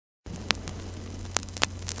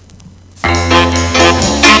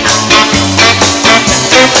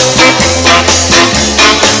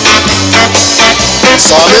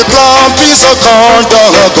quand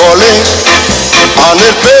dans un golé, en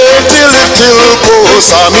épée till it kill pour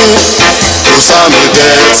Sammy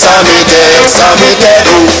dead, Sammy dead,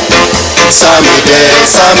 Sammy dead,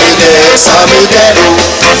 Sammy dead, Sammy dead,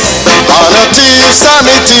 and a thief,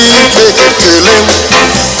 Sammy thief, make it kill him,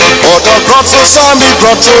 but a grotto, Sammy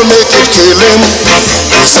grotto, make it kill him,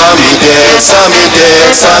 Sammy dead, Sammy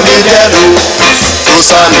dead, Sammy dead,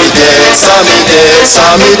 Sammy dead, Sammy dead,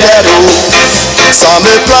 Sammy dead,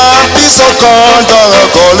 Sammy plant piece of corn dans un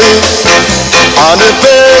golé, and a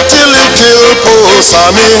pay till it kill poor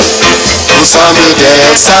Sammy. Sammy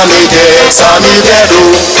dead, Sammy dead, Sammy dead,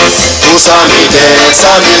 Sammy dead,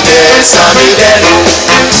 Sammy dead, Sammy dead,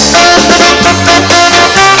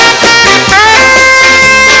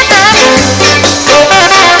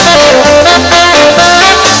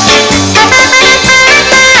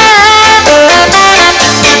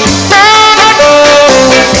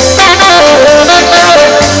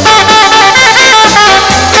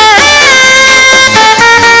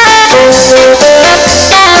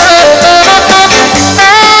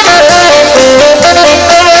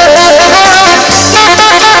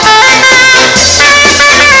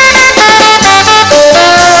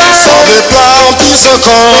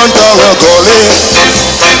 corn dans un golé,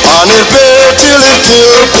 en épée till it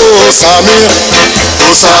kill poor Sammy.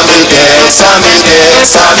 Sammy dead, Sammy dead,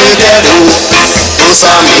 Sammy dead,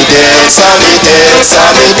 Sammy dead, Sammy dead,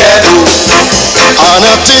 Sammy dead, and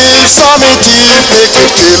a thief, Sammy thief, make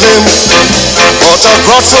it kill him, but a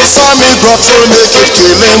grotto, Sammy grotto, make it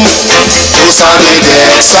kill him, Sammy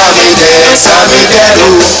dead, Sammy dead, Sammy dead,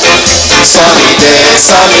 Sammy dead,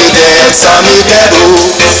 Sammy dead, Sammy dead,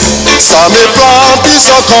 Sammy plant piece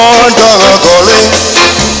of corn dans un golé,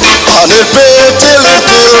 en épée till it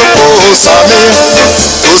kill poor Sammy.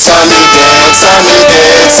 Sammy dead, Sammy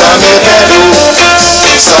dead, Sammy dead,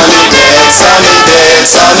 Sammy dead, Sammy dead,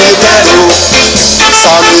 Sammy dead, Sammy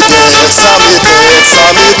dead, Sammy dead, Sammy dead, Sammy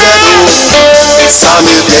dead, Sammy dead,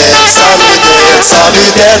 Sammy dead,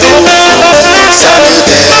 Sammy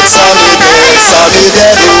dead, Sammy dead, Sammy dead, Sammy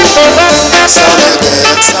dead,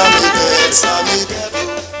 Sammy dead, Sammy dead.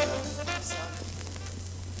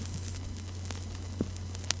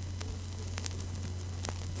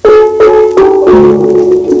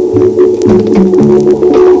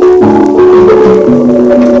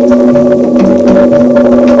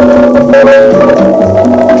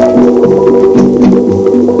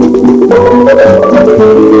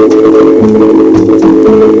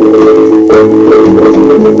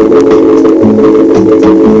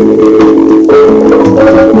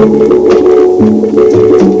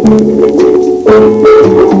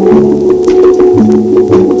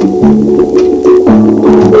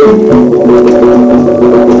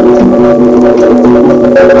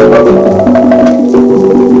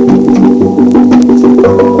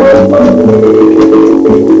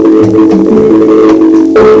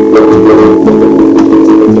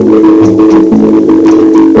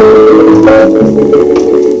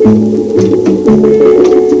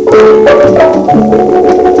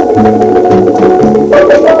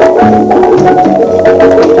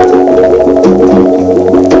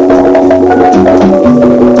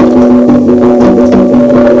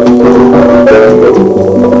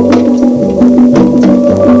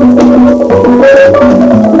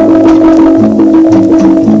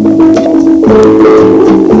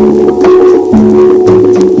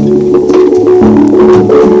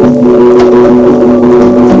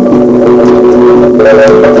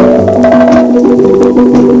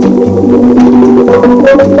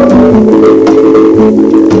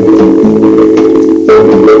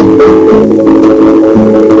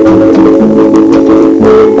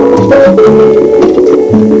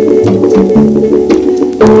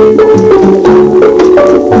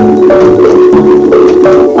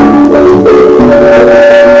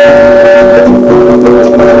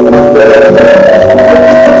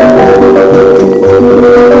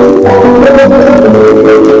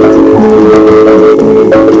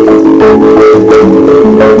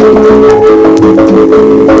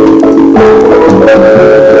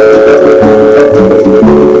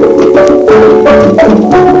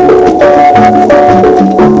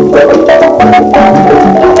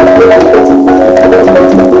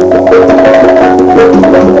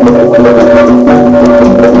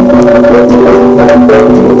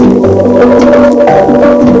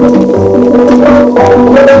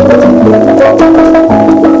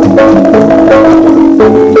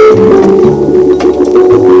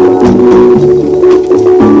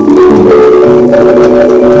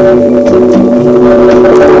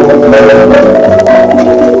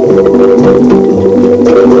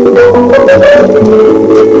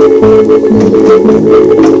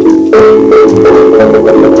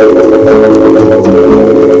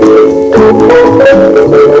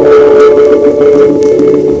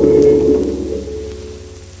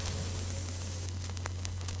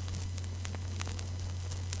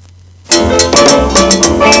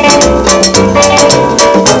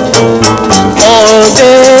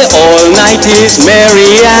 90s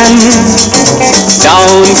Marianne,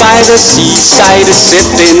 down by the seaside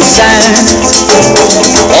sifting sand.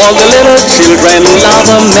 All the little children love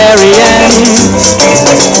a Marianne,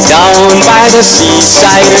 down by the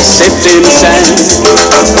seaside sifting sand.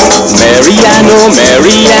 Marianne, oh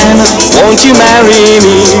Marianne, won't you marry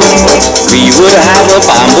me? We would have a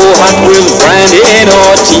bamboo hut with brandy in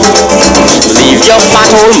our tea. Leave your fat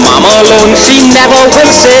old mama alone, she never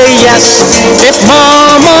will say yes. If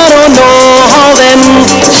mama don't know how, then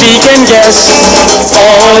she can guess.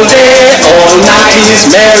 All day, all night is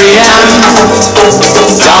Marianne,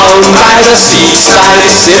 down by the seaside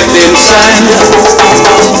sifting sand.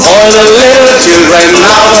 All the little children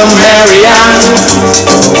love Marianne,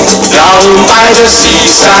 down by the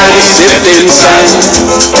seaside sifting sand.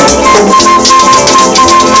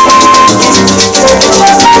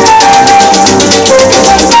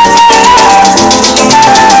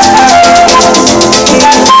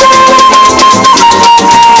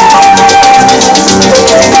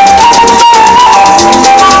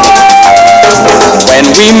 When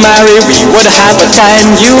we marry, we would have a time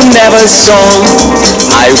you never saw.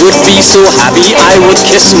 I would be so happy, I would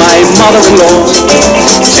kiss my mother-in-law.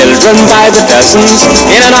 Children by the dozens,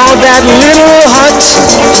 in and out that little hut.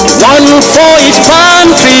 One for each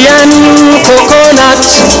palm tree and coconut.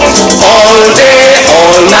 All day,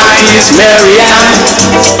 all night is Marianne,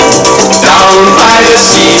 down by the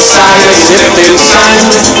seaside sifting sand.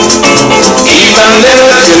 Even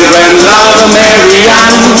little children love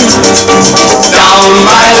Marianne, down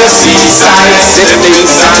by the seaside sifting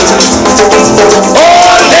sand.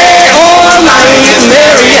 All day, all night,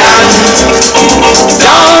 Marianne,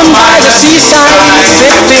 down by the seaside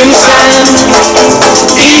sifting sand.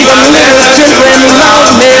 Even little children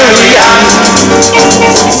love Marianne,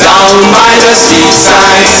 down by the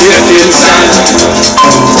seaside sifting sand.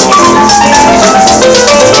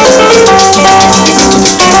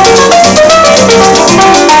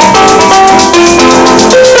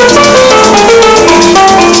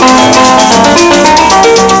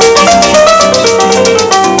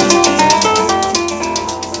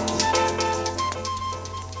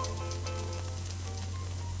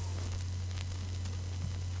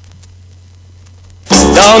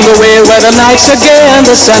 Down the way where the nights are gay and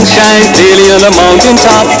the sun shines daily on the mountain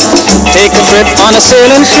top. Take a trip on a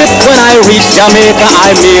sailing ship. When I reach Jamaica,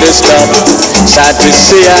 I made a stop. Sad to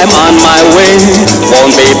say I'm on my way,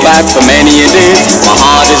 won't be back for many a day. My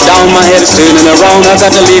heart is down, my head is turning around. I've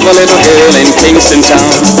got to leave a little girl in Kingston town.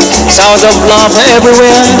 Sounds of laughter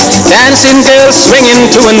everywhere, dancing girls swinging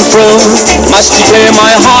to and fro. Must declare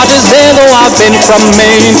my heart is there, though I've been from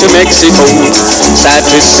Maine to Mexico. Sad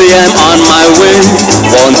to say I'm on my way,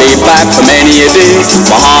 won't be back for many a day.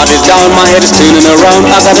 My heart is down, my head is turning around.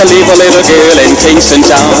 I've got to leave a little girl in Kingston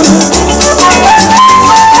town.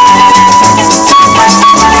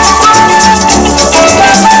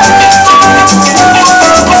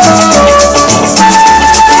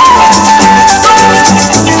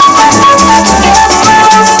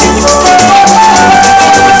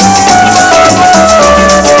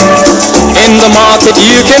 In the market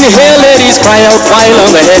you can hear ladies cry out while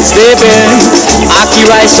on the heads they bear. Ackee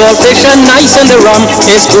rice, salt fish and nice, and the rum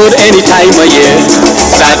is good any time of year.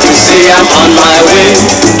 Sad to say I'm on my way,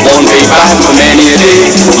 won't be back for many a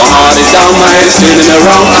day. My heart is down, my head is turning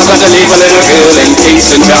around. I've got to leave a little girl in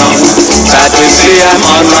Kingston town. Sad to say I'm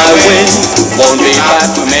on my way, won't be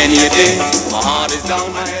back for many a day. My heart is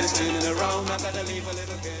down, my head is turning around. I've got to leave a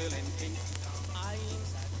little girl in Kingston town.